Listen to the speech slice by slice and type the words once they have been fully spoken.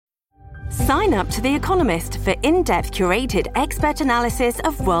Sign up to The Economist for in-depth curated expert analysis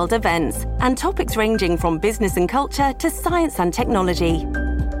of world events and topics ranging from business and culture to science and technology.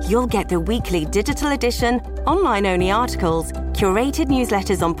 You'll get the weekly digital edition, online-only articles, curated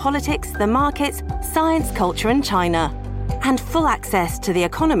newsletters on politics, the markets, science, culture and China, and full access to The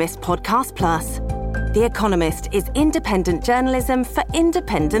Economist Podcast Plus. The Economist is independent journalism for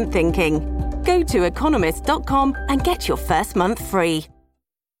independent thinking. Go to economist.com and get your first month free.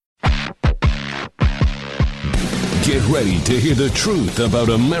 Get ready to hear the truth about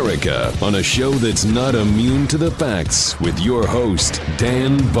America on a show that's not immune to the facts with your host,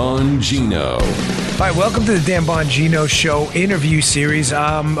 Dan Bongino. All right, welcome to the Dan Bongino Show interview series.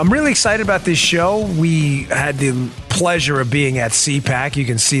 I'm really excited about this show. We had the pleasure of being at CPAC. You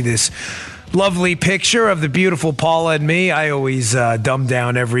can see this lovely picture of the beautiful Paula and me. I always dumb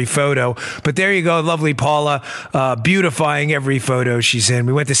down every photo. But there you go, lovely Paula, beautifying every photo she's in.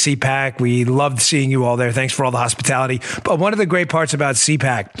 We went to CPAC. We loved seeing you all there. Thanks for all the hospitality. But one of the great parts about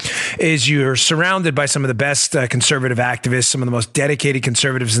CPAC is you're surrounded by some of the best conservative activists, some of the most dedicated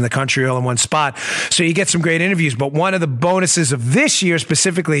conservatives in the country all in one spot. So you get some great interviews. But one of the bonuses of this year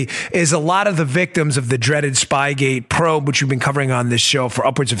specifically is a lot of the victims of the dreaded Spygate probe, which we've been covering on this show for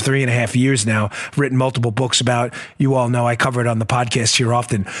upwards of 3.5 years now, written multiple books about. You all know I cover it on the podcast here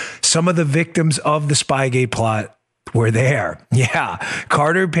often. Some of the victims of the Spygate plot were there. Yeah.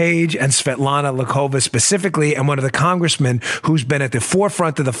 Carter Page and Svetlana Lakova specifically, and one of the congressmen who's been at the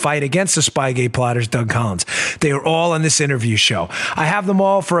forefront of the fight against the Spygate plotters, Doug Collins. They are all on this interview show. I have them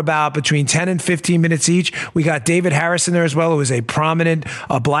all for about between 10 and 15 minutes each. We got David Harris in there as well, who is a prominent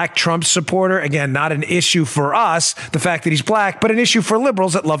black Trump supporter. Again, not an issue for us, the fact that he's black, but an issue for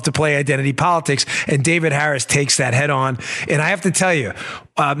liberals that love to play identity politics. And David Harris takes that head on. And I have to tell you,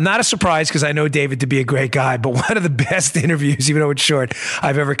 not a surprise because I know David to be a great guy, but one of the best interviews, even though it's short,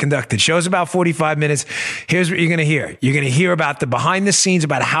 I've ever conducted. Show's about 45 minutes. Here's what you're going to hear. You're going to hear about the behind the scenes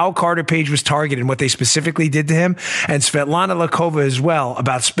about how Carter Page was targeted and what they specifically did to him, and Svetlana Lakova as well,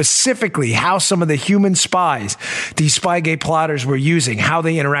 about specifically how some of the human spies these Spygate plotters were using, how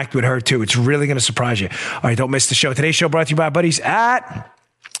they interact with her too. It's really going to surprise you. All right, don't miss the show. Today's show brought to you by our buddies at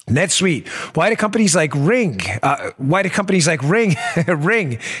NetSuite. Why do companies like Ring, hint that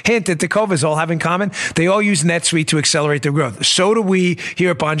Takovas all have in common? They all use NetSuite to accelerate their growth. So do we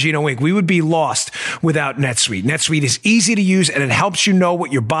here at Bongino Inc. We would be lost without NetSuite. NetSuite is easy to use and it helps you know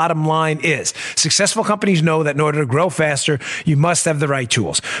what your bottom line is. Successful companies know that in order to grow faster, you must have the right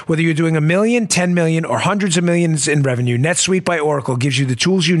tools. Whether you're doing $1 million, 10 million, or hundreds of millions in revenue, NetSuite by Oracle gives you the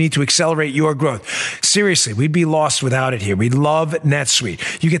tools you need to accelerate your growth. Seriously, we'd be lost without it here. We love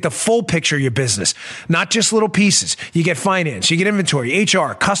NetSuite. You get the full picture of your business, not just little pieces. You get finance, you get inventory,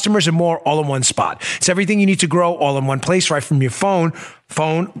 HR, customers, and more all in one spot. It's everything you need to grow all in one place, right from your phone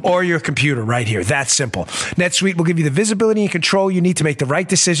or your computer right here. That's simple. NetSuite will give you the visibility and control you need to make the right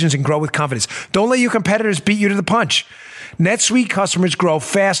decisions and grow with confidence. Don't let your competitors beat you to the punch. NetSuite customers grow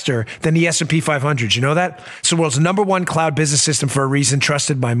faster than the S&P 500. You know that? It's the world's #1 cloud business system for a reason,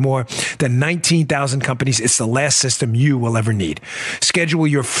 trusted by more than 19,000 companies. It's the last system you will ever need. Schedule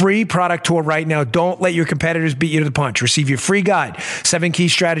your free product tour right now. Don't let your competitors beat you to the punch. Receive your free guide, 7 key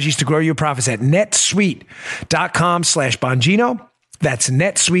strategies to grow your profits at netsuite.com/Bongino. That's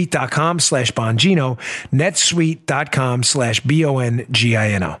netsuite.com/Bongino,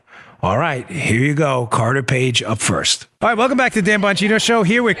 netsuite.com/Bongino. All right, here you go. Carter Page up first. All right, welcome back to the Dan Bongino Show,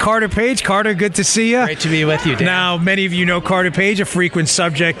 here with Carter Page. Carter, good to see you. Great to be with you, Dan. Now, many of you know Carter Page, a frequent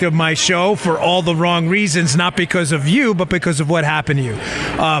subject of my show for all the wrong reasons, not because of you, but because of what happened to you.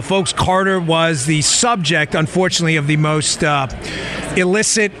 Folks, Carter was the subject, unfortunately, of the most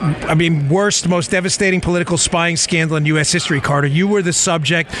worst, most devastating political spying scandal in U.S. history, Carter. You were the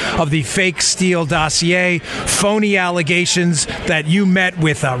subject of the fake Steele dossier, phony allegations that you met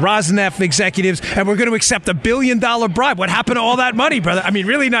with Rosneft executives, and we're going to accept $1 billion bribe. What happened to all that money, brother? I mean,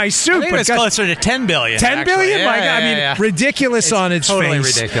 really nice suit. I think it was closer to $10 billion. $10 billion? Yeah, ridiculous on its totally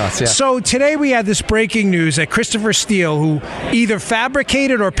face. Ridiculous, yeah. So today we had this breaking news that Christopher Steele, who either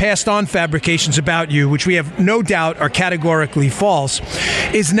fabricated or passed on fabrications about you, which we have no doubt are categorically false,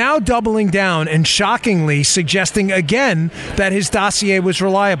 is now doubling down and shockingly suggesting again that his dossier was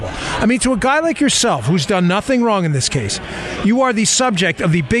reliable. I mean, to a guy like yourself, who's done nothing wrong in this case, you are the subject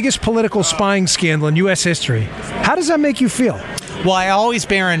of the biggest political spying scandal in U.S. history. How does that make you feel? Well, I always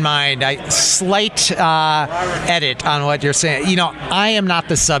bear in mind, slight edit on what you're saying. I am not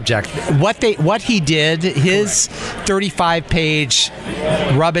the subject. What he did, his 35-page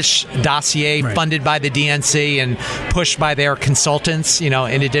rubbish dossier funded by the DNC and pushed by their consultants, in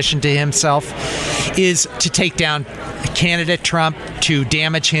addition to himself, is to take down candidate Trump, to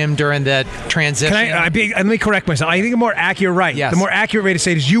damage him during the transition. Let me correct myself. I think a more accurate, right. Yes. The more accurate way to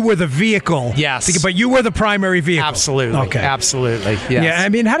say it is you were the vehicle. Yes. But you were the primary vehicle. Absolutely. Okay. Absolutely. Yes. Yeah, I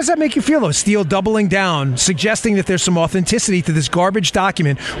mean, how does that make you feel, though? Steele doubling down, suggesting that there's some authenticity to this garbage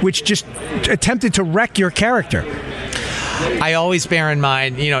document, which just attempted to wreck your character. I always bear in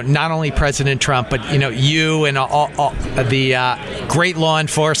mind, not only President Trump, but, you and all the great law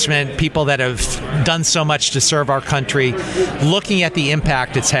enforcement, people that have done so much to serve our country, looking at the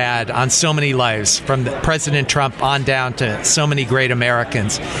impact it's had on so many lives, from President Trump on down to so many great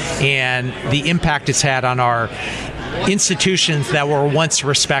Americans, and the impact it's had on our institutions that were once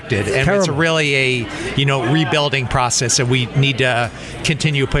respected. And Terrible. It's really a rebuilding process, and we need to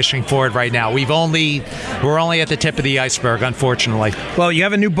continue pushing forward right now. We're only at the tip of the iceberg, unfortunately. Well, you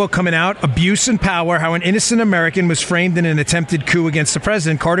have a new book coming out, Abuse and Power, How an Innocent American Was Framed in an Attempted Coup Against the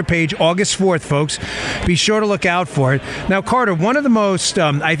President. Carter Page, August 4th, folks. Be sure to look out for it. Now, Carter, one of the most,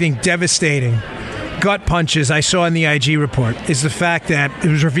 I think, devastating gut punches I saw in the IG report is the fact that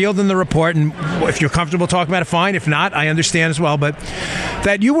it was revealed in the report, and if you're comfortable talking about it, fine. If not, I understand as well, but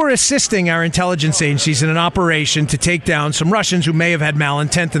that you were assisting our intelligence agencies in an operation to take down some Russians who may have had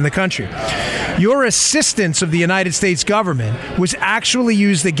malintent in the country. Your assistance of the United States government was actually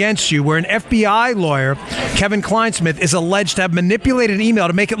used against you, where an FBI lawyer, Kevin Kleinsmith, is alleged to have manipulated an email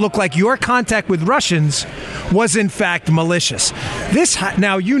to make it look like your contact with Russians was in fact malicious.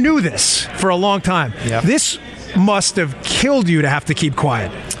 Now, you knew this for a long time. Yep. This must have killed you to have to keep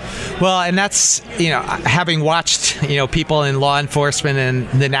quiet. Well, and that's, having watched, people in law enforcement and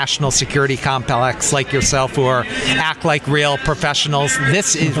the national security complex like yourself who act like real professionals,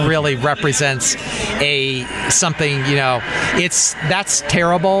 this really represents something, that's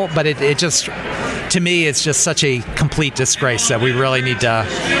terrible, but it just, to me, it's just such a complete disgrace that we really need to...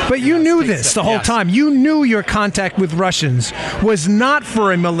 But you knew this the whole Yes. time. You knew your contact with Russians was not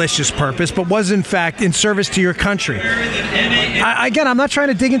for a malicious purpose, but was, in fact, in service to your country. Again, I'm not trying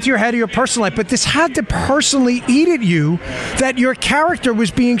to dig into your head or your personal life, but this had to personally eat at you that your character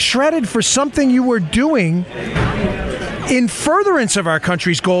was being shredded for something you were doing in furtherance of our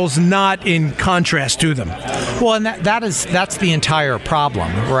country's goals, not in contrast to them. Well, and that's the entire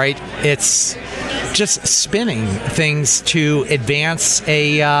problem, right? It's just spinning things to advance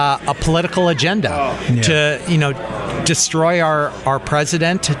a political agenda, to destroy our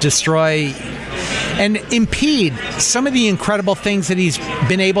president, to destroy and impede some of the incredible things that he's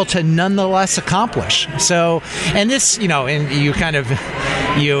been able to nonetheless accomplish. So, and this, and you kind of,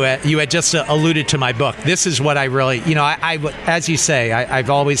 you had just alluded to my book. This is what I really, I as you say, I've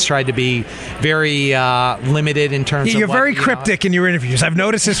always tried to be very limited in terms of You're very cryptic in your interviews. I've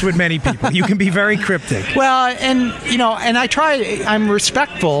noticed this with many people. You can be very cryptic. Well, and and I try. I'm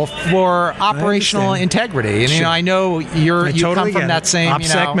respectful for operational integrity, and Sure. I know you totally come from that same.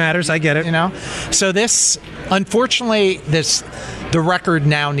 OPSEC matters. I get it. So this, unfortunately, the record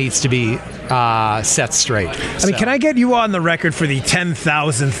now needs to be set straight. I mean, can I get you on the record for the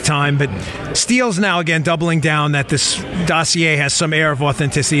 10,000th time? But Steele's now again doubling down that this dossier has some air of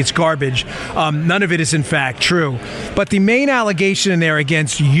authenticity. It's garbage. None of it is in fact true. But the main allegation in there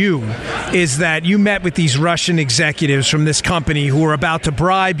against you is that you met with these Russian executives from this company who were about to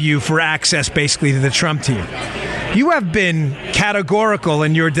bribe you for access basically to the Trump team. You have been categorical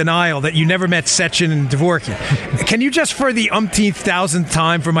in your denial that you never met Sechin and Dvorkin. Can you just, for the umpteenth thousandth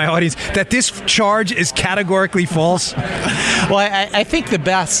time for my audience, that this charge is categorically false? Well, I think the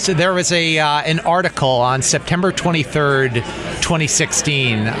best, there was an article on September 23rd,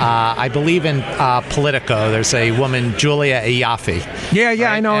 2016, I believe in Politico. There's a woman, Julia Iaffe. Yeah, right?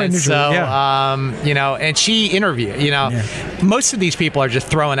 I know. And so, and she interviewed, most of these people are just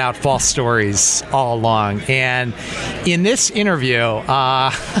throwing out false stories all along. And in this interview,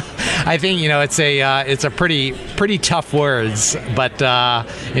 I think it's a pretty tough words, but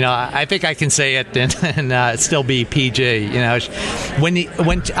I think I can say it and still be PG. When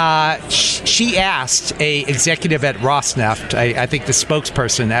she asked a executive at Rosneft, I think the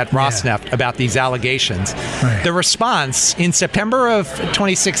spokesperson at Rosneft, about these allegations, the response in September of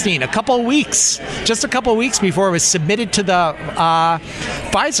 2016, just a couple of weeks before it was submitted to the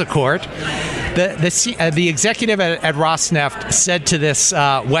FISA court, the executive at Rosneft said to this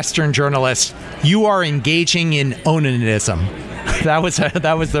Western journalist, "You are engaging in onanism." That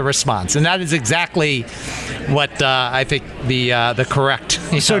was the response, and that is exactly what I think the correct.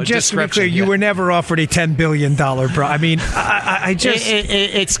 So just to be clear, you were never offered a $10 billion prize. I mean, I just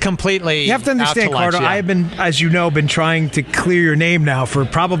it's completely. You have to understand, Carter. Yeah. I've been, as you know, been trying to clear your name now for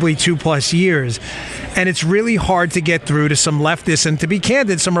probably 2+ years, and it's really hard to get through to some leftists and, to be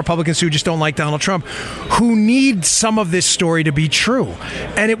candid, some Republicans who just don't like Donald Trump, who need some of this story to be true.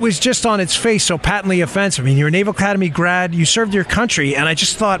 And it was just on its face so patently offensive. I mean, you're a Naval Academy grad, you served your country, and I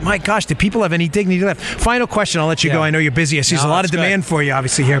just thought, my gosh, do people have any dignity left? Final question, I'll let you go. I know you're busy. I see there's a lot of demand for you,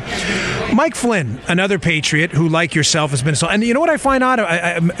 obviously, here. Mike Flynn, another patriot who, like yourself, has been assaulted. And you know what I find odd?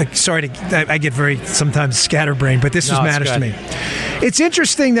 I'm sorry, I get very sometimes scatterbrained, but this just matters to me. It's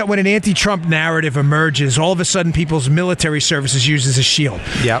interesting that when an anti-Trump narrative emerges, all of a sudden people's military service is used as a shield.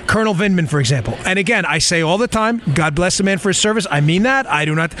 Yep. Colonel Vindman, for example. And again, I say all the time, God bless the man for his service. I mean that. I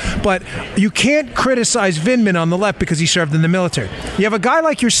do not. But you can't criticize Vindman on the left because he served in the military. You have a guy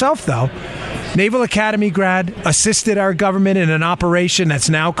like yourself, though, Naval Academy grad, assisted our government in an operation that's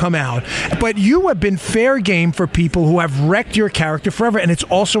now come out. But you have been fair game for people who have wrecked your character forever. And it's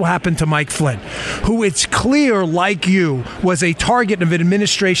also happened to Mike Flynn, who it's clear, like you, was a target of an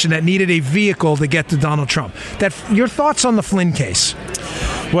administration that needed a vehicle to get to Donald Trump. Your thoughts on the Flynn case?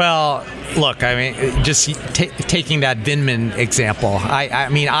 Well, look, I mean, just taking that Vindman example, I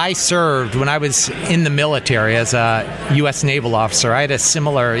mean, I served when I was in the military as a U.S. naval officer. I had a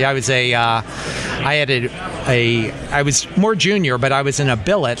similar. I was more junior, but I was in a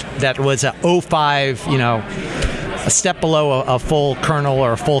billet that was a 05, a step below a full colonel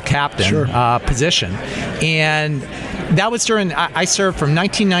or a full captain position, and that was during. I served from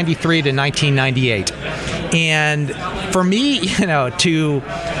 1993 to 1998, and for me, to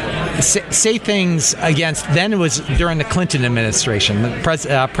say things against, then it was during the Clinton administration.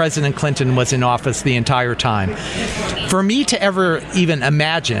 President Clinton was in office the entire time. For me to ever even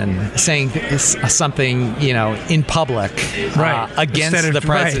imagine saying something, in public against the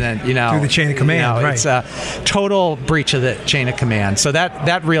president, through the chain of command, it's a total breach of the chain of command. So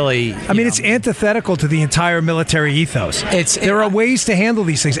that really, it's antithetical to the entire military ethos. There are ways to handle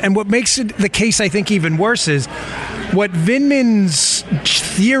these things, and what makes it the case, I think, even worse is what Vindman's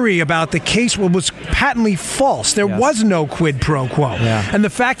theory about the case was patently false. There was no quid pro quo. Yeah. And the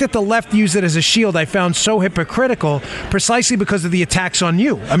fact that the left used it as a shield I found so hypocritical precisely because of the attacks on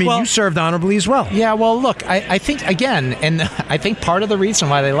you. I mean, you served honorably as well. Yeah, well, look, I think, again, and I think part of the reason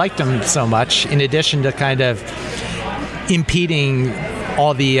why they liked him so much, in addition to kind of impeding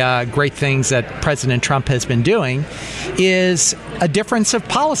all the great things that President Trump has been doing, is a difference of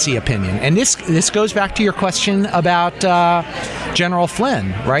policy opinion. And this goes back to your question about General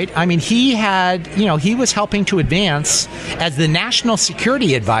Flynn, right? I mean, he was helping to advance as the national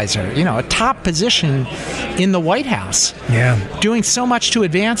security advisor, a top position in the White House. Yeah. Doing so much to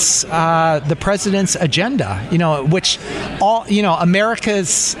advance the president's agenda, which all,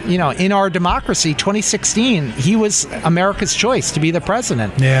 America's, in our democracy, 2016, he was America's choice to be the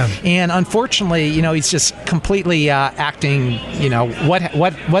president. Yeah. And unfortunately, he's just completely acting,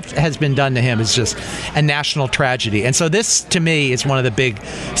 what has been done to him is just a national tragedy. And so this, to me, is one of the big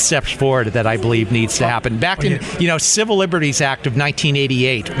steps forward that I believe needs to happen. Back in, Civil Liberties Act of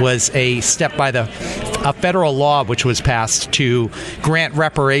 1988 was a step by a federal law which was passed to grant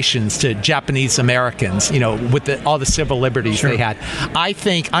reparations to Japanese Americans, with all the civil liberties they had. I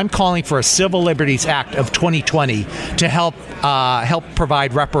think I'm calling for a Civil Liberties Act of 2020 to help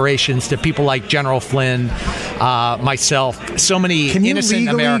provide reparations to people like General Flynn, myself, so many innocent Americans. Can you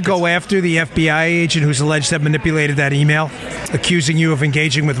legally go after the FBI agent who's alleged to have manipulated that email, accusing you of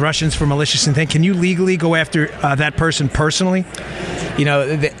engaging with Russians for malicious intent? Can you legally go after that person personally?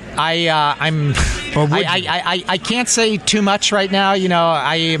 I can't say too much right now.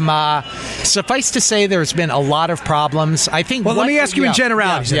 Suffice to say, there's been a lot of problems. I think. Well, let me ask you in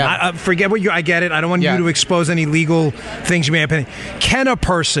generalities. Yeah. Forget what I get it. I don't want you to expose any legal things you may have. Can a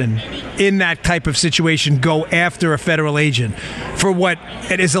person in that type of situation go after a federal agent for what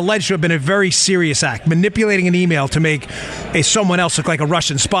it is alleged to have been a very serious act, manipulating an email to make someone else look like a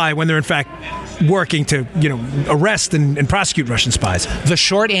Russian spy when they're in fact working to, arrest and prosecute Russian spies? The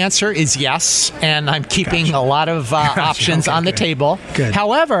short answer is yes, and I'm keeping a lot of options on the table. Good.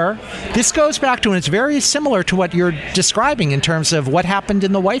 However, this goes back to, and it's very similar to what you're describing in terms of what happened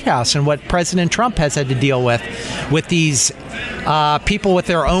in the White House and what President Trump has had to deal with these people with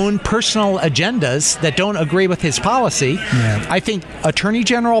their own personal agendas that don't agree with his policy. Yeah. I think Attorney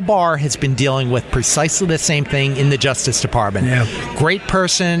General Barr has been dealing with precisely the same thing in the Justice Department. Yeah. Great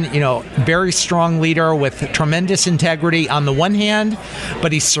person, very strong leader with tremendous integrity on the one hand,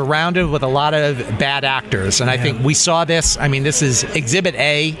 but he's surrounded with a lot of bad actors. And I think we saw this. I mean, this is Exhibit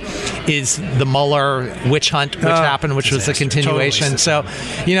A is the Mueller witch hunt, which happened, which was a continuation. Totally. So,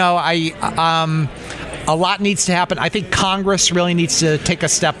 a lot needs to happen. I think Congress really needs to take a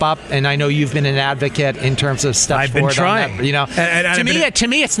step up, and I know you've been an advocate in terms of steps I've been forward trying. on that. To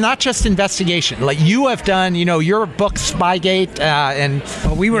me, it's not just investigation. Like you have done, your book Spygate, and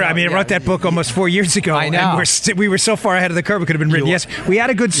I wrote that book almost 4 years ago. I know. And we were so far ahead of the curve. It could have been written. Yes, we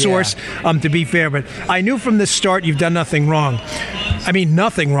had a good source. To be fair, but I knew from the start you've done nothing wrong. I mean,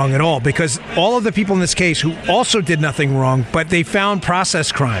 nothing wrong at all, because all of the people in this case who also did nothing wrong, but they found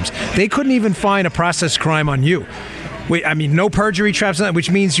process crimes. They couldn't even find a process crime on you. No perjury traps, which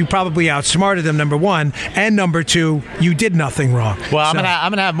means you probably outsmarted them, number one, and number two, you did nothing wrong. Well, I'm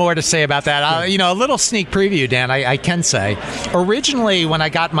gonna have more to say about that. A little sneak preview, Dan. I can say, originally when I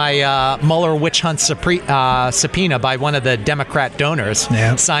got my Mueller witch hunt subpoena by one of the Democrat donors,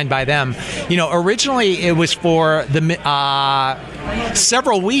 signed by them, originally it was for the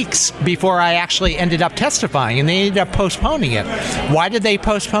several weeks before I actually ended up testifying, and they ended up postponing it. Why did they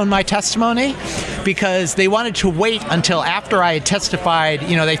postpone my testimony? Because they wanted to wait until after I had testified.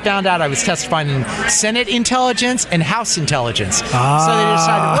 They found out I was testifying in Senate intelligence and House intelligence. So they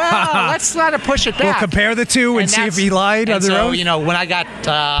decided, let's try to push it back. We'll compare the two and see if he lied on their own. When I got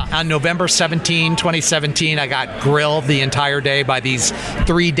on November 17, 2017, I got grilled the entire day by these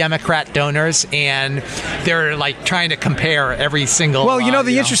 3 Democrat donors, and they're like trying to compare every single. Well,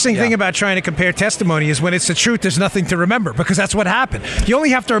 the interesting thing about trying to compare testimony is when it's the truth, there's nothing to remember, because that's what happened. You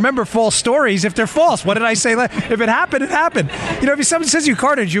only have to remember false stories if they're false. What did I say? If it happened, it happened. If someone says you,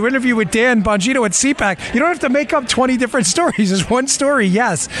 Carter, did you interview with Dan Bongino at CPAC? You don't have to make up 20 different stories. It's one story,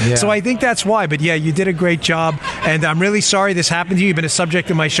 yes. Yeah. So I think that's why. But yeah, you did a great job, and I'm really sorry this happened to you. You've been a subject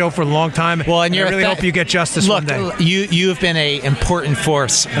of my show for a long time. Well, and I really hope you get justice one day. Look, you've been an important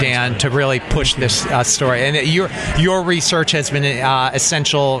force, Dan, to really push this story, and your research has been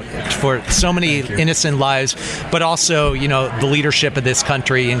essential for so many innocent lives, but also the leadership of this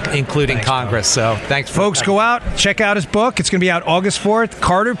country, including Congress. So thanks, folks. Go out, check out his book. It's going to be out August 4th.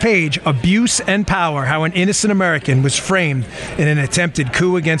 Carter Page, Abuse and Power: How an Innocent American Was Framed in an Attempted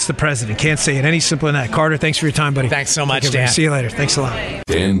Coup Against the President. Can't say it any simpler than that. Carter, thanks for your time, buddy. Thanks so much, Dan. See you later. Thanks a lot.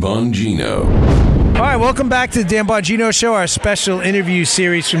 Dan Bongino. All right, welcome back to the Dan Bongino Show, our special interview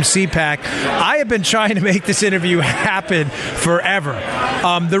series from CPAC. I have been trying to make this interview happen forever.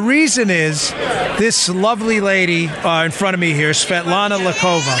 The reason is this lovely lady in front of me here, Svetlana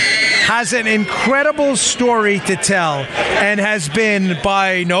Lakova, has an incredible story to tell and has been,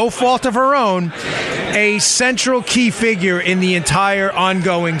 by no fault of her own, a central key figure in the entire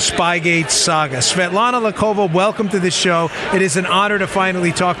ongoing Spygate saga. Svetlana Lakova, welcome to the show. It is an honor to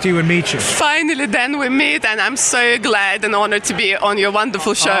finally talk to you and meet you. Finally, then we meet, and I'm so glad and honored to be on your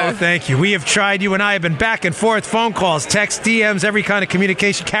wonderful show. Oh, thank you. We have tried, you and I have been back and forth, phone calls, text, DMs, every kind of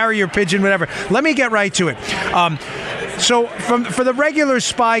communication, carrier pigeon, whatever. Let me get right to it. So for the regular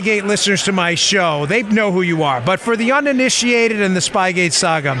Spygate listeners to my show, they know who you are. But for the uninitiated in the Spygate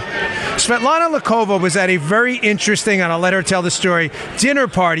saga, Svetlana Lakova was at a very interesting, and I'll let her tell the story, dinner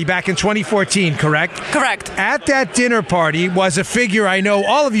party back in 2014, correct? Correct. At that dinner party was a figure I know,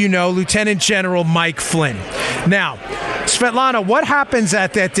 all of you know, Lieutenant General Mike Flynn. Now, Svetlana, what happens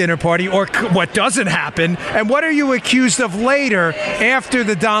at that dinner party, or what doesn't happen, and what are you accused of later after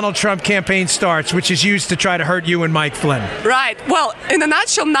the Donald Trump campaign starts, which is used to try to hurt you and Mike Flynn? Right. Well, in a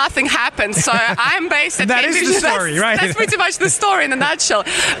nutshell, nothing happened. So I'm based at That Cambridge. is the story, right? That's pretty much the story in a nutshell.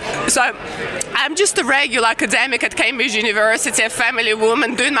 So I'm just a regular academic at Cambridge University, a family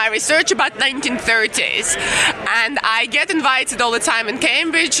woman doing my research about 1930s. And I get invited all the time in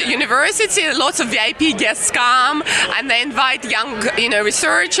Cambridge University. Lots of VIP guests come, and they invite young,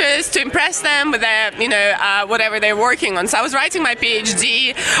 researchers to impress them with their, whatever they're working on. So I was writing my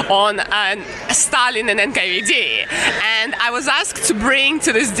PhD on Stalin and NKVD. And I was asked to bring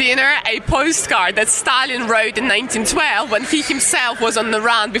to this dinner a postcard that Stalin wrote in 1912 when he himself was on the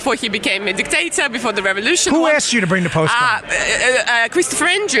run before he became a dictator. later, before the revolution. Who asked you to bring the postcard? Christopher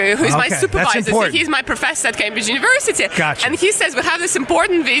Andrew, who's my supervisor. So he's my professor at Cambridge University. Gotcha. And he says, we have this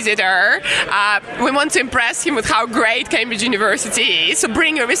important visitor. We want to impress him with how great Cambridge University is, so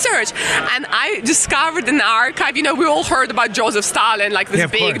bring your research. And I discovered an archive. You know, we all heard about Joseph Stalin, like this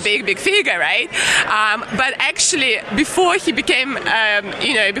big figure, right? But actually, before he became,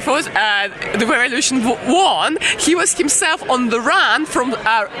 before the revolution won, he was himself on the run from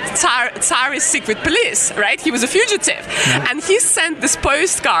Tsarist secret police, right? He was a fugitive. And he sent this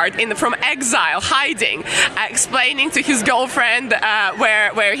postcard from exile, hiding, explaining to his girlfriend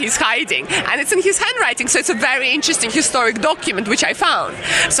where he's hiding. And it's in his handwriting, so it's a very interesting historic document, which I found.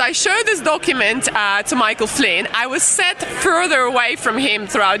 So I showed this document to Michael Flynn. I was set further away from him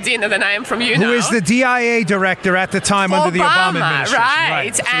throughout dinner than I am from you now. Who is the DIA director at the time under the Obama administration.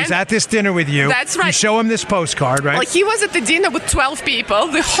 Right. So he's at this dinner with you. That's right. You show him this postcard, right? Well, he was at the dinner with 12 people.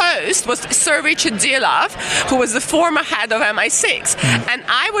 The host was Sir Richard Dilov, who was the former head of MI6. And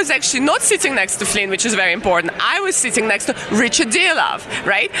I was actually not sitting next to Flynn, which is very important. I was sitting next to Richard Dilov,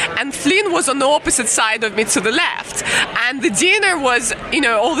 right? And Flynn was on the opposite side of me to the left. And the dinner was,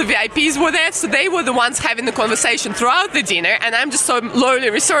 all the VIPs were there, so they were the ones having the conversation throughout the dinner, and I'm just some lowly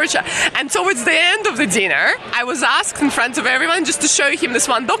researcher. And towards the end of the dinner, I was asked in front of everyone just to show him this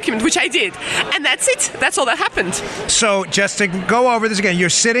one document, which I did. And that's it. That's all that happened. So just to go over this again, you're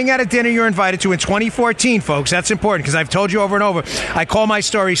sitting at a dinner you're invited to in 2014, folks. That's important because I've told you over and over. I call my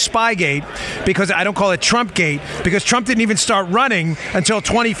story Spygate because I don't call it Trumpgate because Trump didn't even start running until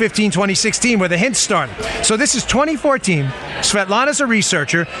 2015, 2016, where the hints started. So this is 2014. Svetlana's a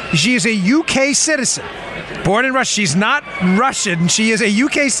researcher. She is a UK citizen. Born in Russia. She's not Russian. She is a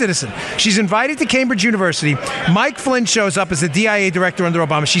UK citizen. She's invited to Cambridge University. Mike Flynn shows up as the DIA director under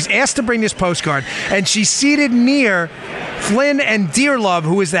Obama. She's asked to bring this postcard, and she's seated near Flynn and Dearlove,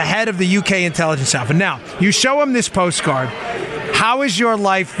 who is the head of the UK intelligence outfit. Now, you show him this postcard. How is your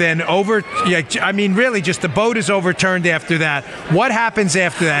life then over? I mean, really, just the boat is overturned after that. What happens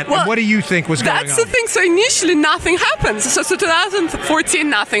after that? Well, and what do you think was going on? That's the thing. So initially, nothing happens. So 2014,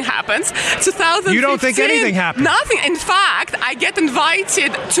 nothing happens. 2015, you don't think anything happened? Nothing. In fact, I get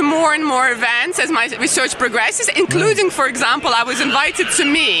invited to more and more events as my research progresses, including, for example, I was invited to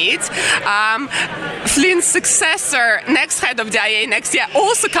meet Flynn's successor, next head of DIA next year,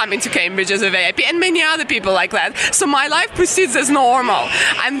 also coming to Cambridge as a VIP, and many other people like that. So my life proceeds as normal.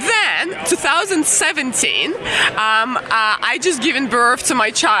 And then 2017, I just given birth to my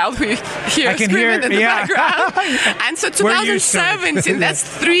child, who here screaming in the background. And so 2017, that's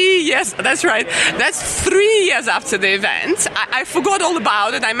 3 years. That's right. That's 3 years after the event. I forgot all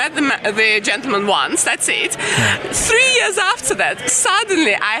about it. I met the gentleman once. That's it. 3 years after that,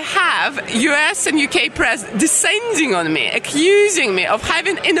 suddenly I have US and UK press descending on me, accusing me of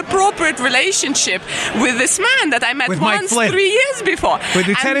having inappropriate relationship with this man that I met once 3 years before. With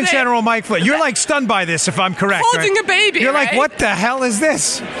Lieutenant General Mike Flynn. You're like stunned by this, if I'm correct. Holding a baby. You're like, right? what the hell is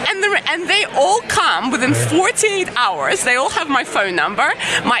this? And they all come within 48 hours. They all have my phone number,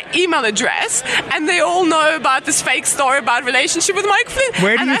 my email address, and they all know about this fake story about relationship with Mike Flynn.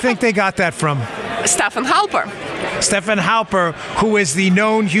 Where do you think they got that from? Stefan Halper. Stefan Halper, who is the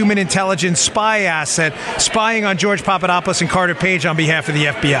known human intelligence spy asset, spying on George Papadopoulos and Carter Page on behalf of the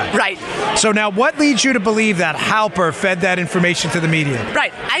FBI. Right. So now what leads you to believe that Halper fed that information to the media?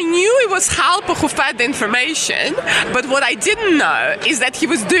 Right. I knew it was Halper who fed the information, but what I didn't know is that he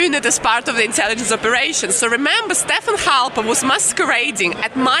was doing it as part of the intelligence operation. So remember, Stefan Halper was masquerading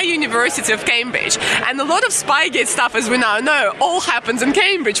at my University of Cambridge, and a lot of Spygate stuff, as we now know, all happens in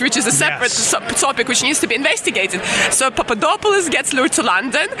Cambridge, which is a separate topic which needs to be investigated. So Papadopoulos gets lured to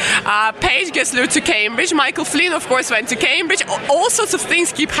London, Page gets lured to Cambridge, Michael Flynn, of course, went to Cambridge. All sorts of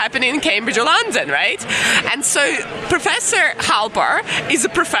things keep happening in Cambridge or London, right? And so Professor Halper is a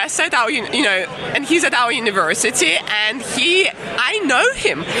professor at our, and he's at our university, and I know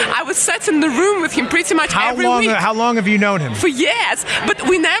him. I was sat in the room with him pretty much every week. How long have you known him? For years, but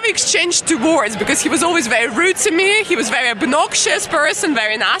we never exchanged 2 words because he was always very rude to me. He was very obnoxious person,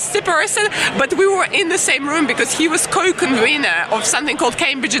 very nasty person, but we were in the same room because he was co-convener of something called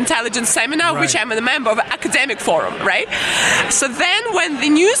Cambridge Intelligence Seminar, which I'm a member of, an academic forum, right? So then when the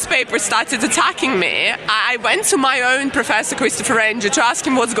newspaper started attacking me, I went to my own professor, Christopher Andrew, to ask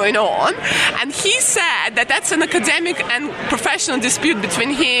him what's going on, and he said that that's an academic and professional dispute between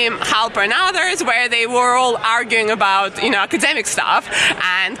him, Halper, and others, where they were all arguing about, academic stuff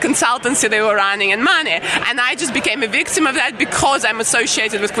and consultancy they were running and money. And I just became a victim of that because I'm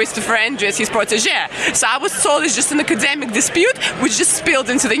associated with Christopher Andrew as his protege. So I was all is just an academic dispute which just spilled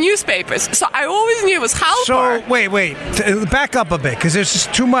into the newspapers. So I always knew it was Halper. So, wait. Back up a bit, because there's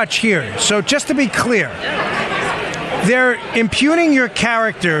just too much here. So, just to be clear, they're impugning your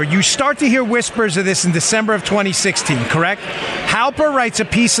character. You start to hear whispers of this in December of 2016, correct? Halper writes a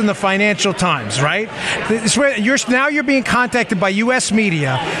piece in the Financial Times, right? Now you're being contacted by U.S.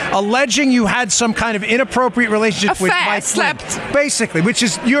 media alleging you had some kind of inappropriate relationship with Mike Flynn. Basically, which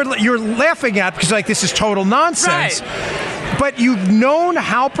is you're laughing at because like this is total nonsense. Right. But you've known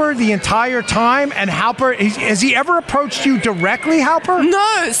Halper the entire time, and Halper, has he ever approached you directly, Halper?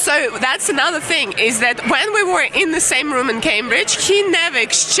 No, so that's another thing, is that when we were in the same room in Cambridge, he never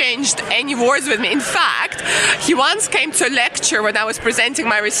exchanged any words with me. In fact, he once came to a lecture when I was presenting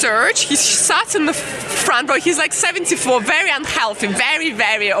my research. He sat in the front row. He's like 74, very unhealthy, very,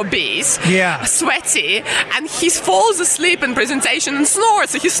 very obese, sweaty, and he falls asleep in presentation and snores.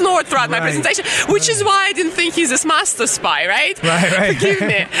 So he snored throughout my presentation, which is why I didn't think he's this master spy. Right? Forgive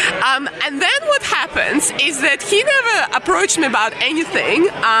me. And then what happens is that he never approached me about anything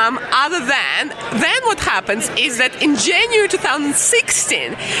other than then what happens is that in January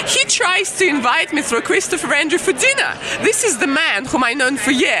 2016 he tries to invite me through Christopher Andrew for dinner. This is the man whom I've known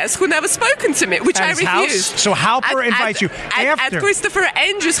for years who never spoken to me, which I refused. So Halper invites you at Christopher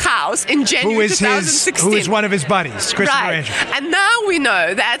Andrew's house in January 2016. Who is one of his buddies, Christopher Andrew. And now we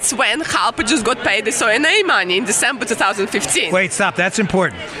know that's when Halper just got paid the ONA money in December 2015. Wait, stop. That's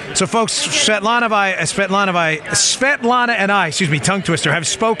important. So, folks, Svetlana and I, tongue twister, have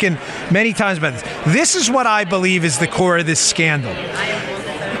spoken many times about this. This is what I believe is the core of this scandal.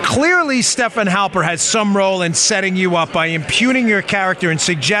 Clearly, Stefan Halper has some role in setting you up by impugning your character and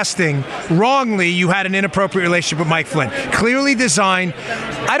suggesting wrongly you had an inappropriate relationship with Mike Flynn. Clearly designed,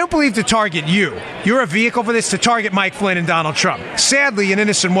 I don't believe to target you. You're a vehicle for this, to target Mike Flynn and Donald Trump. Sadly, an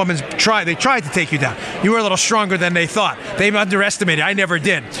innocent woman tried to take you down. You were a little stronger than they thought. They underestimated. I never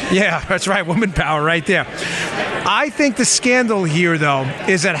did. Yeah, that's right. Woman power right there. I think the scandal here, though,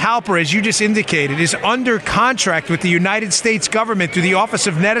 is that Halper, as you just indicated, is under contract with the United States government through the Office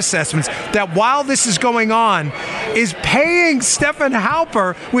of Net Assessments, that while this is going on, is paying Stefan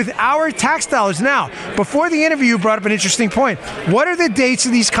Halper with our tax dollars. Now, before the interview, you brought up an interesting point. What are the dates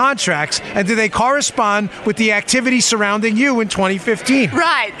of these contracts, and do they correspond with the activity surrounding you in 2015?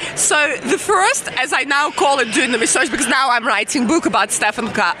 Right. So the first, as I now call it, doing the research, because now I'm writing a book about Stefan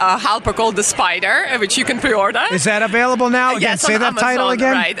Halper called The Spider, which you can pre-order. Is that available now? Again, yes, say that Amazon, title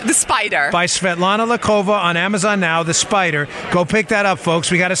again. Right, The Spider. By Svetlana Lakova on Amazon now, The Spider. Go pick that up,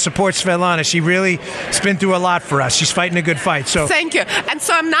 folks. We got to support Svetlana. She really has been through a lot for us. She's fighting a good fight. So thank you. And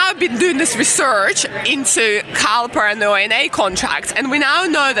so I'm now been doing this research into Halper and the ONA contracts, and we now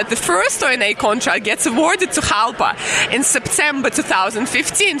know that the first ONA contract gets awarded to Halper in September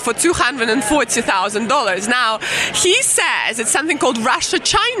 2015 for $240,000. Now, he says it's something called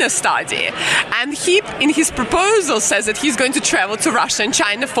Russia-China study, and he, in his proposal, says that he's going to travel to Russia and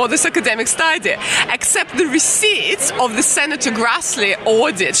China for this academic study, except the receipts of the Senator Grassley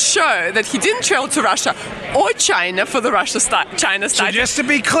audit show that he didn't travel to Russia or China for the Russia-China study. So just to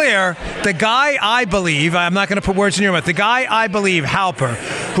be clear, the guy I believe, I'm not going to put words in your mouth, the guy I believe, Halper,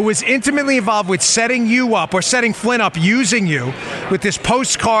 who was intimately involved with setting you up or setting Flynn up using you with this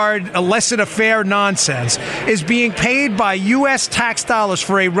postcard illicit affair nonsense, is being paid by U.S. tax dollars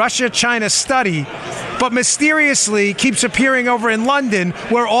for a Russia-China study, but mysteriously keeps appearing over in London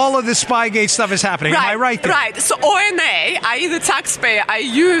where all of the Spygate stuff is happening. Right, am I right there? Right. So ONA, i.e. the taxpayer, i.e.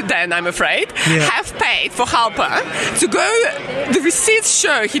 you then, I'm afraid, have paid for Halper to go. The receipts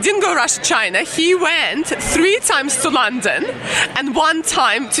show he didn't go Russia, China. He went 3 times to London and 1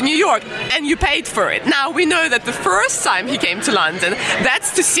 time to New York, and you paid for it. Now, we know that the first time he came to London,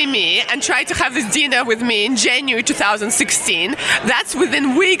 that's to see me and try to have this dinner with me in January 2016. That's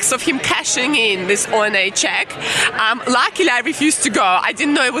within weeks of him cashing in this ONA check. Luckily, I refused to go. I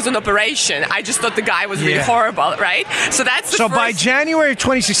didn't know it was an operation. I just thought the guy was really horrible, right? So that's the So first... by January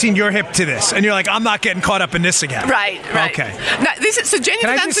 2016, you're hip to this, and you're like, I'm not getting caught up in this again. Right. Okay. Now, this is, so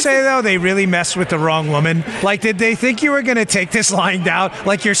January Can I just say, though, they really messed with the wrong woman? Like, did they think you were going to take this lying down?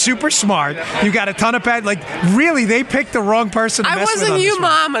 Like, you're super smart. You got a ton of bad... Like, really, they picked the wrong person to mess with. I was a new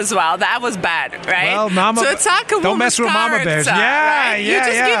mom as well. That was bad, right? Well, mama... To attack a don't mess with mama bears. Right? You're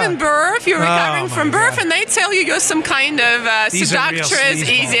just giving birth. You're recovering from birth, and they tell you you're some kind of seductress,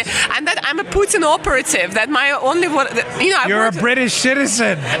 easy. And that I'm a Putin operative. That my only... You're a British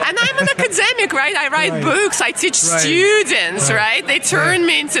citizen. And I'm an academic, right? I write books. I teach students, right? They turn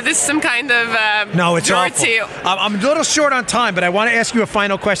me into this some kind of no, it's dirty... awful. I'm a little short on time, but I want to ask you a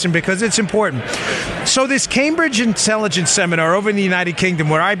final question because it's important. So this Cambridge intelligence seminar over in the United Kingdom,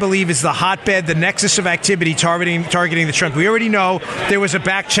 where I believe is the hotbed, the nexus of activity targeting the Trump. We already know there was a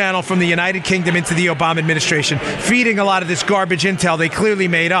back channel from the United Kingdom into the Obama administration, feeding a lot of this garbage intel they clearly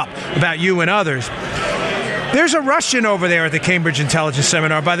made up about you and others. There's a Russian over there at the Cambridge Intelligence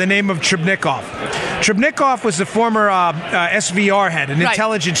Seminar by the name of Trebnikov. Trebnikov was the former SVR head, an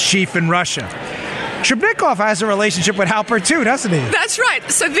intelligence chief in Russia. Trebnikov has a relationship with Halper too, doesn't he? That's right.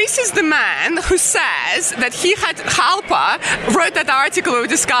 So this is the man who says that he had Halper wrote that article we were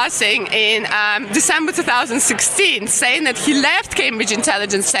discussing in December 2016, saying that he left Cambridge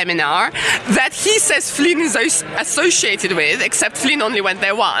Intelligence Seminar, that he says Flynn is associated with, except Flynn only went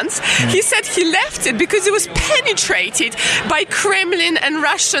there once. He said he left it because it was penetrated by Kremlin and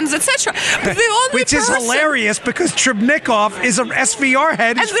Russians, etc. Which is hilarious because Trebnikov is an SVR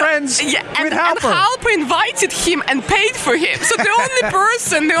head, is friends with Halper. Halper invited him and paid for him. So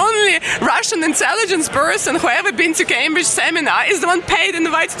the only Russian intelligence person who ever been to Cambridge seminar is the one paid and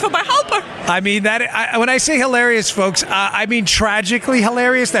invited for by Halper. I mean, when I say hilarious, folks, I mean tragically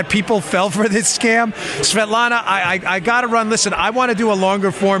hilarious that people fell for this scam. Svetlana, I got to run. Listen, I want to do a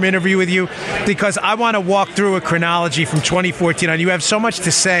longer form interview with you because I want to walk through a chronology from 2014 on. You have so much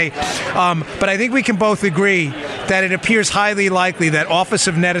to say, but I think we can both agree that it appears highly likely that Office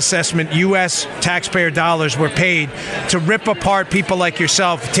of Net Assessment, U.S. taxpayer dollars were paid to rip apart people like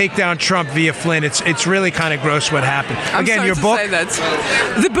yourself, take down Trump via Flynn. It's really kind of gross what happened. Again, your book.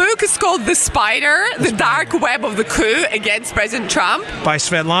 The book is called The Spider, The Dark Web of the Coup Against President Trump. By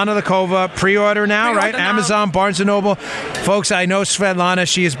Svetlana Lakova. Pre-order now, right? Amazon, Barnes & Noble. Folks, I know Svetlana.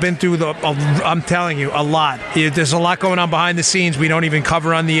 She has been through, I'm telling you, a lot. There's a lot going on behind the scenes we don't even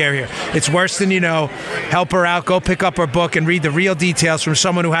cover on the air here. It's worse than you know. Help her out. Go pick up her book and read the real details from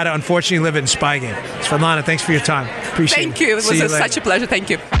someone who had to unfortunately live it in Spygate. Svetlana, thanks for your time. Appreciate it. Thank you. It was such a pleasure. Thank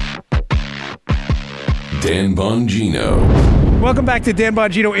you. Dan Bongino. Welcome back to Dan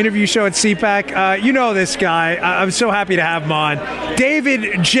Bongino Interview Show at CPAC. You know this guy. I'm so happy to have him on.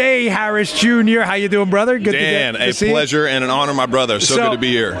 David J. Harris Jr. How you doing, brother? Good Dan, a pleasure and an honor, my brother. So good to be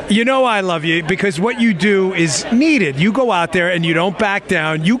here. You know I love you because what you do is needed. You go out there and you don't back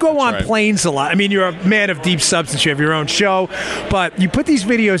down. You go on planes a lot. I mean, you're a man of deep substance. You have your own show. But you put these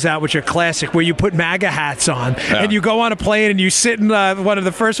videos out, which are classic, where you put MAGA hats on and you go on a plane and you sit in one of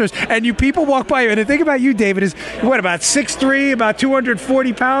the first rows and people walk by you. And the thing about you, David, is what, about 6'3", about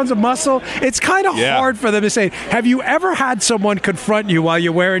 240 pounds of muscle? It's kind of hard for them to say. Have you ever had someone confront you while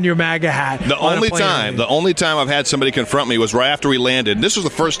you're wearing your MAGA hat? The only time I've had somebody confront me was right after we landed. This was the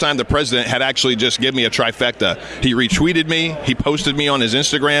first time the president had actually just given me a trifecta. He retweeted me, he posted me on his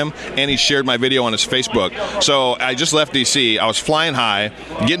Instagram, and he shared my video on his Facebook. So I just left D.C. I was flying high,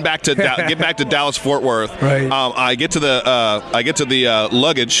 getting back to Dallas Fort Worth. Right. I get to the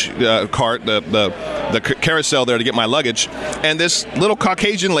luggage cart, the carousel there to get my luggage, and this little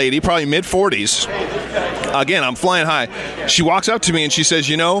Caucasian lady, probably mid-40s, again, I'm flying high, she walks up to me and she says,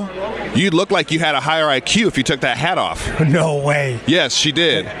 you know, you'd look like you had a higher IQ if you took that hat off. No way. Yes, she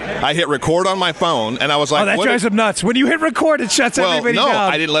did. I hit record on my phone, and I was like, that drives them nuts. When you hit record, it shuts everybody down.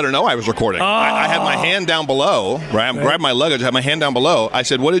 I didn't let her know I was recording. I had my hand down below, right? I grabbed my luggage, I had my hand down below. I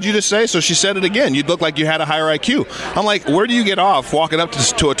said, what did you just say? So she said it again. You'd look like you had a higher IQ. I'm like, where do you get off walking up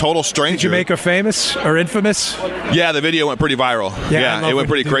to a total stranger? Did you make her famous or infamous? Yeah, the video went pretty viral. Yeah, it went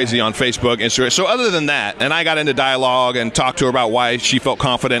pretty crazy on Facebook, Instagram. So other than that, and I got into dialogue and talked to her about why she felt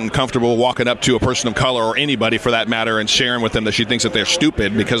confident and comfortable walking up to a person of color or anybody for that matter and sharing with them that she thinks that they're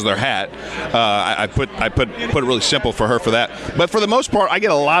stupid because of their hat. I put it really simple for her for that. But for the most part, I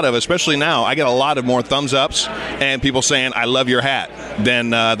get a lot of, especially now, I get a lot of more thumbs ups and people saying I love your hat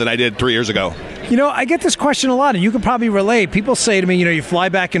than I did 3 years ago. You know, I get this question a lot, and you can probably relate. People say to me, you know, you fly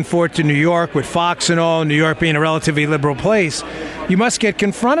back and forth to New York with Fox and all, New York being a relatively liberal place, you must get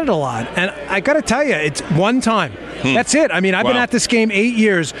confronted a lot. And I got to tell you, it's one time. That's it. I mean, I've been at this game 8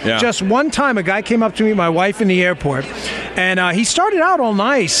 years. Yeah. Just one time, a guy came up to me, my wife, in the airport, and he started out all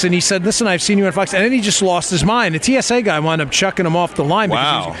nice, and he said, listen, I've seen you on Fox, and then he just lost his mind. The TSA guy wound up chucking him off the line.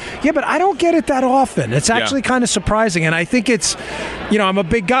 Wow. Yeah, but I don't get it that often. It's actually kind of surprising, and I think it's, you know, I'm a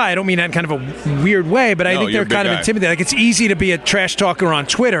big guy. I don't mean that in kind of a weird way, but I think they're kind of intimidating. Like, it's easy to be a trash talker on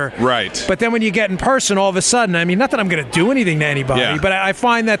Twitter. Right. But then when you get in person, all of a sudden, I mean, not that I'm going to do anything to anybody, but I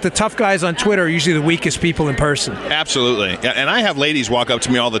find that the tough guys on Twitter are usually the weakest people in person. Absolutely. And I have ladies walk up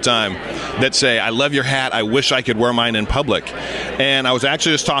to me all the time that say, I love your hat. I wish I could wear mine in public. And I was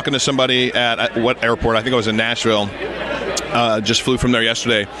actually just talking to somebody at what airport? I think I was in Nashville. Just flew from there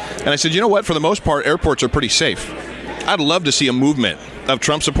yesterday. And I said, you know what? For the most part, airports are pretty safe. I'd love to see a movement of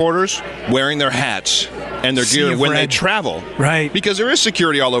Trump supporters wearing their hats and their gear when they travel. Right. Because there is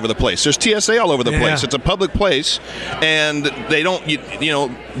security all over the place. There's TSA all over the place. It's a public place, and they don't,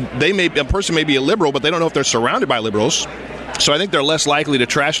 a person may be a liberal, but they don't know if they're surrounded by liberals. So I think they're less likely to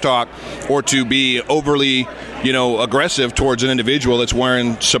trash talk or to be overly, aggressive towards an individual that's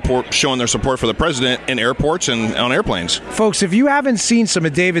showing their support for the president in airports and on airplanes. Folks, if you haven't seen some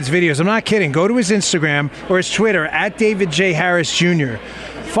of David's videos, I'm not kidding, go to his Instagram or his Twitter at David J. Harris Jr.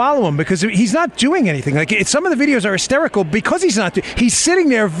 Follow him because he's not doing anything. Some of the videos are hysterical because he's sitting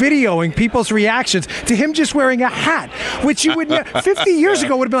there videoing people's reactions to him just wearing a hat, which you would 50 years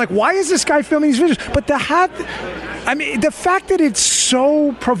ago would have been like, why is this guy filming these videos? But the hat, the fact that it's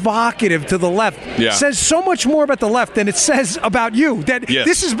so provocative to the left says so much more about the left than it says about you.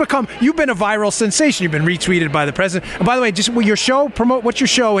 This has become, you've been a viral sensation. You've been retweeted by the president. And by the way, just your show, what's your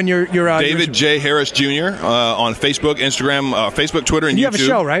show and your David J. Harris Jr. On Facebook, Instagram, Facebook, Twitter, and YouTube. You have a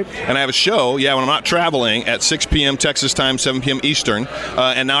show, right? And I have a show, when I'm not traveling, at 6 p.m. Texas time, 7 p.m. Eastern.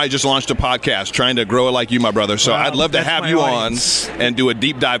 And now I just launched a podcast, trying to grow it like you, my brother. So I'd love to have you audience on and do a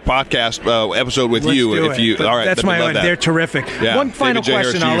deep dive podcast episode with you. If you, all right, that's my audience. They're terrific. Yeah. One final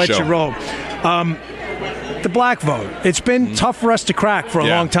question, I'll let you roll. The black vote. It's been tough for us to crack for a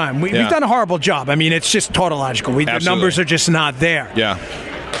long time. We've done a horrible job. It's just tautological. The numbers are just not there. Yeah.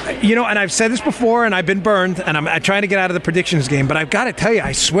 And I've said this before, and I've been burned, and I'm trying to get out of the predictions game, but I've got to tell you,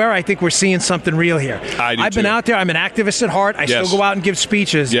 I swear I think we're seeing something real here. I've been out there. I'm an activist at heart. I still go out and give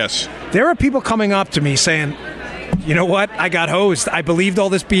speeches. Yes. There are people coming up to me saying, you know what? I got hosed. I believed all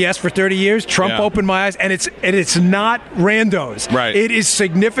this BS for 30 years. Trump opened my eyes, and it's not randos. Right. It is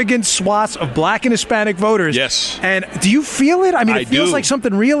significant swaths of black and Hispanic voters. Yes. And do you feel it? It feels like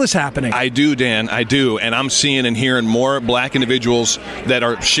something real is happening. I do, Dan. I do. And I'm seeing and hearing more black individuals that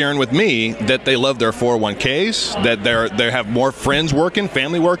are sharing with me that they love their 401ks, that they have more friends working,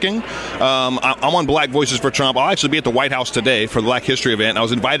 family working. I'm on Black Voices for Trump. I'll actually be at the White House today for the Black History event. I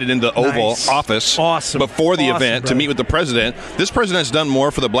was invited into the Oval Office before the event to meet with the president. This president has done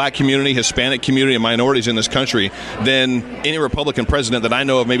more for the black community, Hispanic community, and minorities in this country than any Republican president that I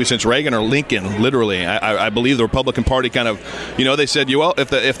know of, maybe since Reagan or Lincoln, literally. I believe the Republican Party kind of, they said, well,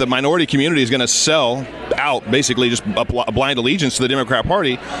 if the minority community is going to sell out, basically just a blind allegiance to the Democrat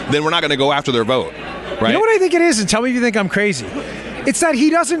Party, then we're not going to go after their vote. Right? You know what I think it is? And tell me if you think I'm crazy. It's that he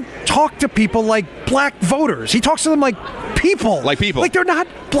doesn't talk to people like black voters. He talks to them like people. Like people. Like they're not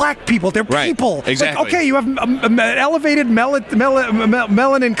black people. They're people. Exactly. Okay, you have elevated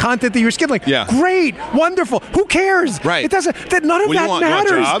melanin content that your skin. Great, wonderful. Who cares? Right. It doesn't. None of that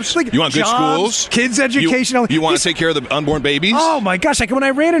matters. You want jobs? You want good schools? Kids' education. You want to take care of the unborn babies? Oh my gosh! When I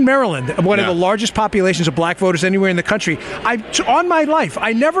ran in Maryland, one of the largest populations of black voters anywhere in the country, on my life,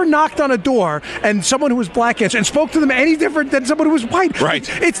 I never knocked on a door and someone who was black answered and spoke to them any different than someone who was white. Right.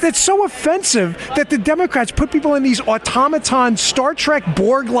 That's so offensive that the Democrats put people in these automaton Star Trek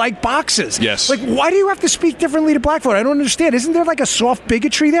Borg-like boxes. Yes. Why do you have to speak differently to black voters? I don't understand. Isn't there a soft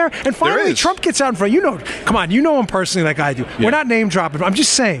bigotry there? And finally, Trump gets out in front. Come on, you know him personally like I do. Yeah. We're not name dropping. I'm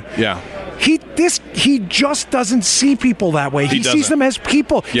just saying. Yeah. He just doesn't see people that way. He sees them as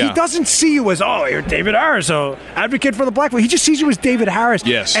people. Yeah. He doesn't see you as, you're David Harris, advocate for the black vote. He just sees you as David Harris.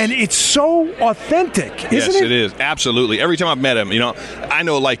 Yes. And it's so authentic, isn't it? Yes, it is. Absolutely. Every time I've met him, I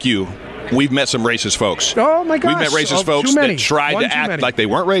know like you, we've met some racist folks. Oh, my gosh. We've met racist folks that tried to act like they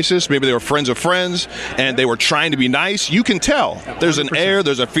weren't racist. Maybe they were friends of friends, and they were trying to be nice. You can tell. There's 100%. An air,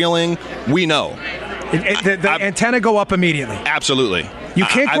 there's a feeling. We know. The antenna go up immediately. Absolutely. You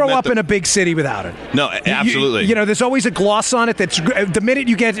can't grow up in a big city without it. No, absolutely. There's always a gloss on it. That's the minute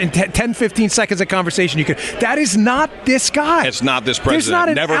you get in 10, 15 seconds of conversation, that is not this guy. It's not this president. There's not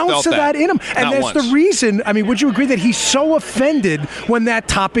an Never ounce felt of that in him. And not that's once. the reason, would you agree that he's so offended when that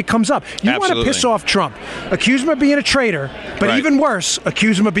topic comes up? You want to piss off Trump. Accuse him of being a traitor, but even worse,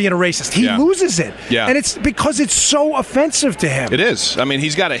 accuse him of being a racist. He loses it. Yeah. And it's because it's so offensive to him. It is.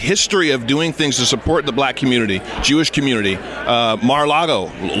 He's got a history of doing things to support the black community, Jewish community. Mar-a-Lago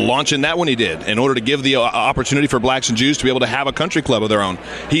launching that when he did, in order to give the opportunity for blacks and Jews to be able to have a country club of their own.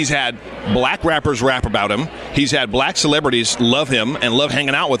 He's had black rappers rap about him. He's had black celebrities love him and love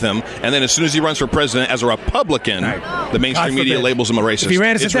hanging out with him. And then as soon as he runs for president as a Republican, the mainstream media labels him a racist. If he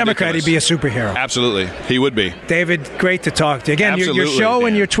ran as a Democrat, he'd be a superhero. Absolutely. He would be. David, great to talk to you. Again, your show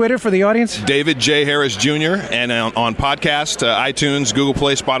and your Twitter for the audience? David J. Harris Jr. And on podcast, iTunes, Google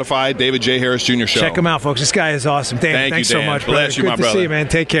Play, Spotify, David J. Harris Jr. Show. Check him out, folks. This guy is awesome. David, thanks so much, brother. Bless you, my brother. brother. see you, man.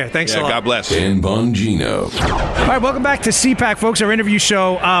 Take care. Thanks a lot. God bless. Dan Bongino. All right, welcome back to CPAC, folks, our interview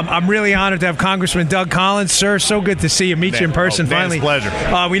show. I'm really honored to have Congressman Doug Collins. Sir, so good to see you, meet you in person finally. Pleasure.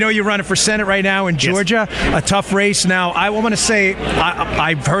 We know you're running for Senate right now in Georgia, a tough race. Now, I want to say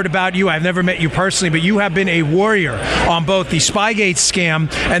I've heard about you. I've never met you personally, but you have been a warrior on both the Spygate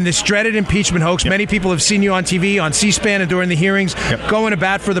scam and this dreaded impeachment hoax. Many people have seen you on TV, on C-SPAN, and during the hearings, going to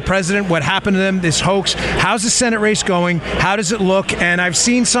bat for the president, what happened to them, this hoax. How's the Senate race going? How does it look? And I've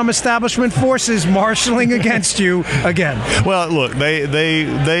seen some establishment forces marshaling against you again. Well, look,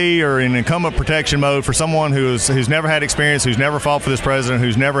 they are in incumbent protection mode for someone who's never had experience, who's never fought for this president,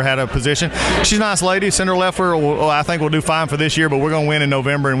 who's never had a position. She's a nice lady. Senator Leffler, I think, will do fine for this year, but we're going to win in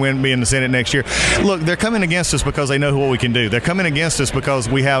November and be in the Senate next year. Look, they're coming against us because they know what we can do. They're coming against us because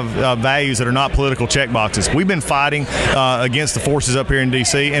we have values that are not political check boxes. We've been fighting against the forces up here in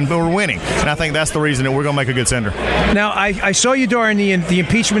D.C., and we're winning. And I think that's the reason that we're going to make a good senator. Now, I saw you during the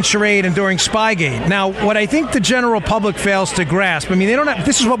impeachment charade and during Spygate. Now, what I think the general public fails to grasp, I mean, they don't have,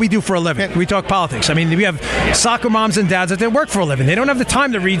 this is what we do for a living. We talk politics. I mean, we have soccer moms and dads that they work for a living. They don't have the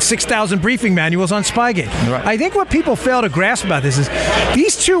time to read 6,000 briefing manuals on Spygate. Right. I think what people fail to grasp about this is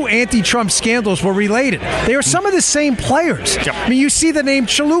these two anti-Trump scandals were related. They are some of the same players. Yep. I mean, you see the name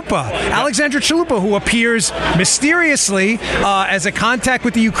Chalupa, Alexandra Chalupa, who appears mysteriously as a contact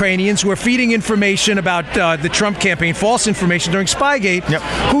with the Ukrainians who are feeding information about the Trump campaign, false information during Spygate,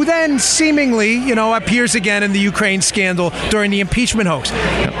 who then seemingly, appears again in the Ukraine scandal during the impeachment hoax.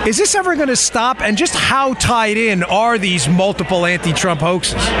 Is this ever going to stop? And just how tied in are these multiple anti-Trump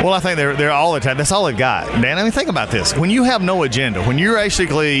hoaxes? Well, I think they're all tied. That's all they've got. Dan, I mean, think about this. When you have no agenda, when you're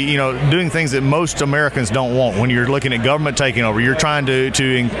basically, doing things that most Americans don't want, when you're looking at government taking over, you're trying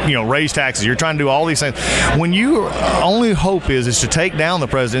to raise taxes, you're trying to do all these things. When your only hope is to take down the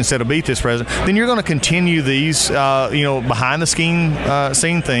president instead of beat this president, then you're going to continue these, behind the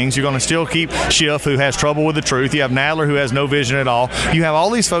scene things. You're going to still keep Schiff, who has trouble with the truth. You have Nadler, who has no vision at all. You have all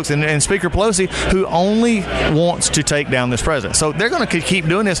these folks, and Speaker Pelosi, who only wants to take down this president. So they're going to keep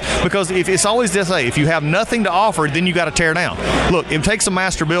doing this because if it's always this way, if you have nothing to offer, then you got to tear down. Look, it takes a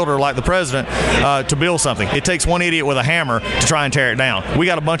master builder like the president to build something. It takes one idiot with a hammer to try and tear it down. We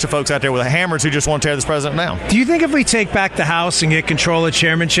got a bunch of folks out there with hammers who just want to tear this president down. Do you think if we take back the House and get control of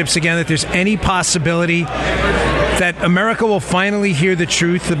chairmanships again, that there's any possibility that America will finally hear the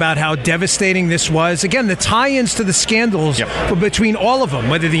truth about how devastating this was? Again, the tie-ins to the scandals between all of them,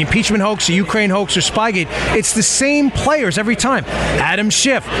 whether the impeachment hoax, the Ukraine hoax, or Spygate, it's the same players every time. Adam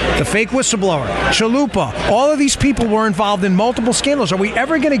Schiff, the fake whistleblower, Chalupa, all of these people were involved in multiple scandals. Are we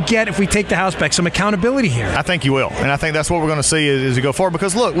ever going to get, if we take the House back, some accountability here? I think you will, and I think that's what we're going to see as we go forward,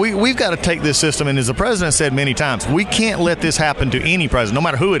 because look, we've got to take this system, and as the president said many times, we can't let this happen to any president, no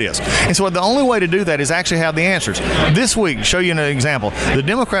matter who it is. And so the only way to do that is actually have the answers. This week, show you an example. The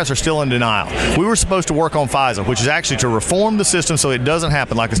Democrats are still in denial. We were supposed to work on FISA, which is actually to reform the system so it doesn't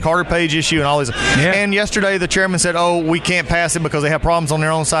happen, like this Carter Page issue and all these. Yeah. And yesterday, the chairman said, we can't pass it because they have problems on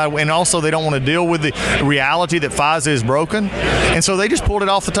their own side, and also they don't want to deal with the reality that FISA is broken. And so they just pulled it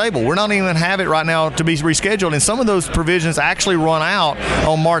off the table. We're not even going to have it right now to be rescheduled, and some of those provisions actually run out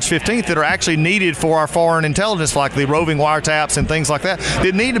on March 15th that are actually needed for our foreign intelligence, like the roving wiretaps and things like that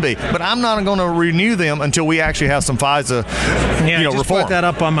need to be. But I'm not going to renew them until we actually have some FISA just reform. Put that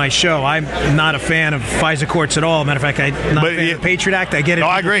up on my show. I'm not a fan of FISA courts at all. Matter of fact, I'm not a fan of the Patriot Act. I get it. No,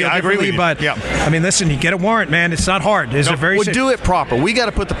 I agree with you. But, I mean, listen, you get a warrant, man. It's not hard. Do it proper. We got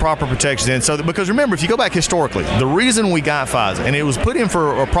to put the proper protections in. Because remember, if you go back historically, the reason we got FISA, and it was put in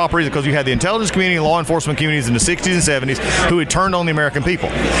for a proper reason, because you had the intelligence community and law enforcement communities in the 60s and 70s who had turned on the American people.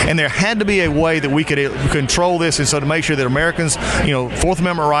 And there had to be a way that we could control this, and so to make sure that Americans, Fourth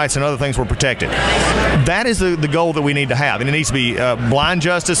Amendment rights and other things were protected. That is the goal that we need to have. And it needs to be blind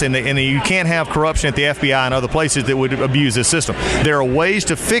justice, and you can't have corruption at the FBI and other places that would abuse this system. There are ways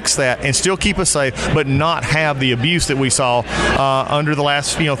to fix that and still keep us safe, but not have the abuse that we saw under the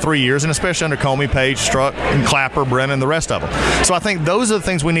last 3 years, and especially under Comey, Page, Strzok, and Clapper, Brennan, and the rest of them. So I think those are the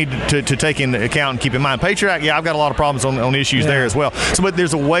things we need to take into account and keep in mind. Patriot Act, I've got a lot of problems on issues there as well. So, but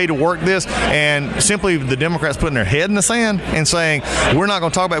there's a way to work this, and simply the Democrats putting their head in the sand and saying, we're not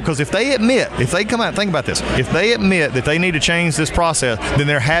going to talk about it, because if they come out, think about this, if they admit that they need to change this process, then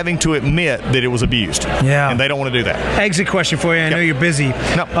they're having to admit that it was abused. Yeah. And they don't want to do that. Exit question for you. I know you're busy.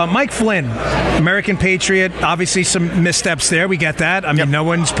 No. Mike Flynn, American patriot, obviously some missteps there. We get that. I mean, no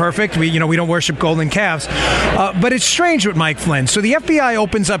one's perfect. We don't worship golden calves. But it's strange with Mike Flynn. So the FBI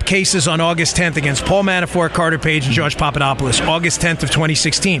opens up cases on August 10th against Paul Manafort, Carter Page, and George Papadopoulos, August 10th of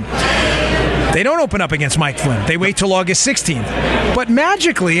 2016. They don't open up against Mike Flynn. They wait till August 16th. But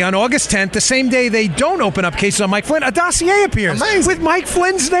magically, on August 10th, the same day they don't open up cases on Mike Flynn, a dossier appears with Mike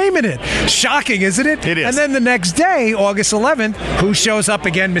Flynn's name in it. Shocking, isn't it? It is. And then the next day, August 11th, who shows up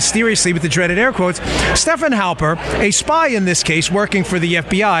again mysteriously with the dreaded air quotes? Stephen Halper, a spy in this case working for the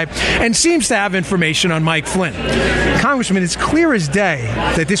FBI, and seems to have information on Mike Flynn. Congressman, it's clear as day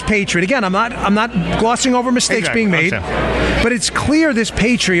that this patriot, again, I'm not glossing over mistakes being made, but it's clear this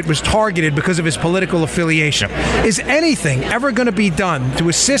patriot was targeted because of his political affiliation. Yep. Is anything ever going to be done to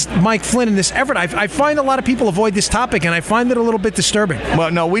assist Mike Flynn in this effort? I find a lot of people avoid this topic, and I find it a little bit disturbing.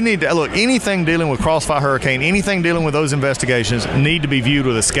 Well, no, we need to look. Anything dealing with Crossfire Hurricane, anything dealing with those investigations, need to be viewed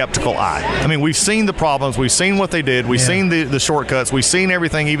with a skeptical eye. I mean, we've seen the problems, we've seen what they did, we've seen the shortcuts, we've seen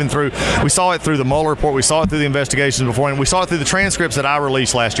everything. We saw it through the Mueller report, we saw it through the investigations before, and we saw it through the transcripts that I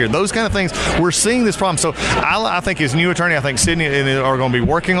released last year. Those kind of things, we're seeing this problem. So I think as new attorney, I think Sydney are going to be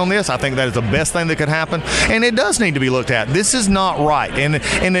working on this. I think that is the best thing that could happen, and it does need to be looked at. This is not right. And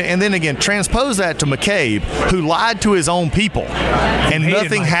then again, transpose that to McCabe, who lied to his own people, and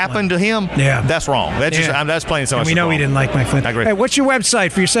nothing happened to him. Yeah, that's wrong. That's that's plain and simple. We know wrong. He didn't like Mike Flynn. I agree. Hey, what's your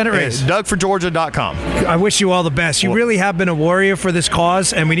website for your Senate race? DougForGeorgia.com. I wish you all the best. You really have been a warrior for this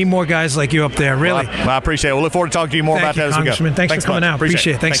cause, and we need more guys like you up there. Really. Well, I appreciate it. We'll look forward to talking to you more about that as we go. Thanks for coming out.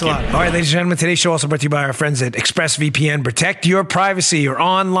 Appreciate it. Thanks a lot. All right, ladies and gentlemen, today's show also brought to you by our friends at ExpressVPN. Protect your privacy, your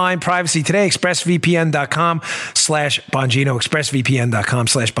online privacy today. ExpressVPN.com/Bongino.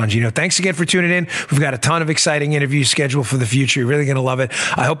 ExpressVPN.com/Bongino. Thanks again for tuning in. We've got a ton of exciting interviews scheduled for the future. You're really going to love it.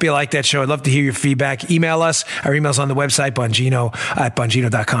 I hope you like that show. I'd love to hear your feedback. Email us. Our email's on the website,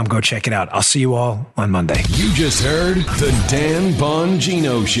 Bongino@Bongino.com. Go check it out. I'll see you all on Monday. You just heard The Dan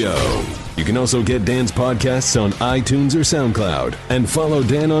Bongino Show. You can also get Dan's podcasts on iTunes or SoundCloud. And follow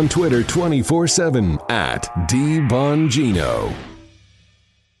Dan on Twitter 24/7 @DBongino.